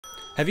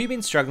Have you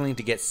been struggling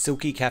to get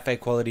silky cafe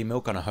quality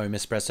milk on a home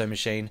espresso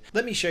machine?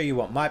 Let me show you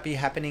what might be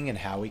happening and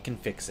how we can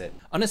fix it.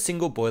 On a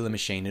single boiler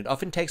machine, it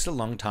often takes a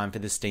long time for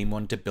the steam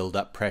wand to build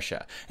up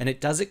pressure, and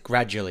it does it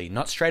gradually,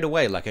 not straight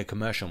away like a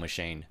commercial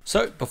machine.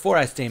 So before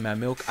I steam our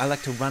milk, I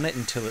like to run it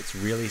until it's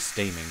really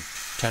steaming.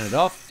 Turn it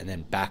off and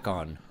then back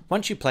on.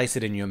 Once you place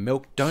it in your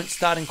milk, don't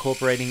start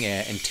incorporating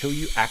air until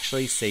you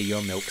actually see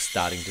your milk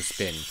starting to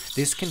spin.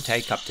 This can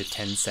take up to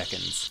 10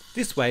 seconds.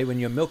 This way, when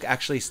your milk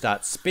actually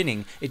starts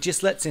spinning, it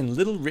just lets in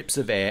little rips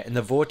of air and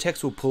the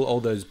vortex will pull all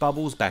those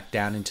bubbles back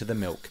down into the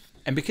milk.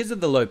 And because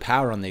of the low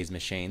power on these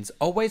machines,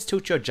 always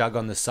tilt your jug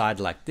on the side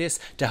like this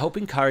to help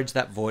encourage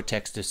that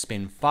vortex to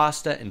spin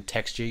faster and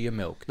texture your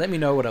milk. Let me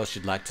know what else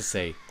you'd like to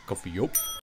see. Coffee up.